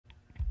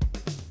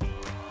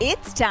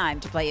It's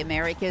time to play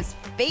America's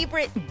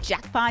favorite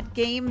jackpot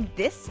game.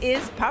 This is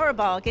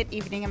Powerball. Good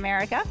evening,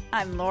 America.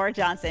 I'm Laura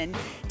Johnson.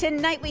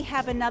 Tonight we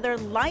have another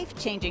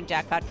life-changing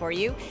jackpot for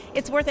you.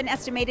 It's worth an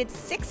estimated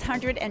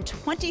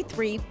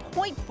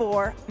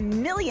 $623.4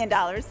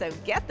 million. So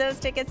get those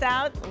tickets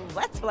out.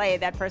 Let's play.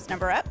 That first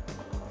number up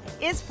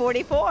is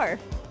 44.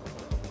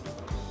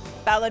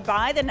 Followed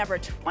by the number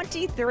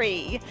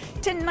 23.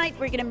 Tonight,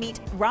 we're going to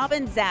meet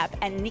Robin Zapp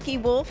and Nikki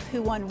Wolf,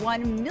 who won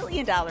 $1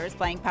 million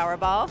playing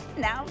Powerball.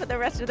 Now, for the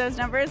rest of those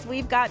numbers,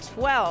 we've got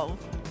 12,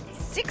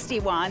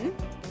 61,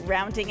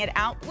 rounding it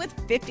out with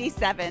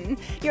 57.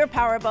 Your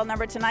Powerball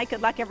number tonight,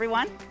 good luck,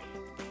 everyone,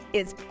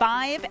 is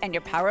 5, and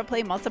your Power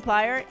Play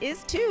multiplier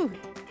is 2.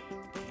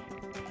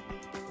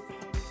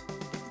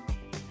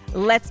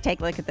 Let's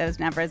take a look at those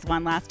numbers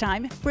one last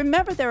time.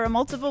 Remember, there are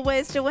multiple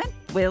ways to win.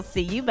 We'll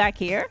see you back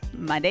here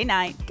Monday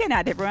night. Good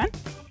night, everyone.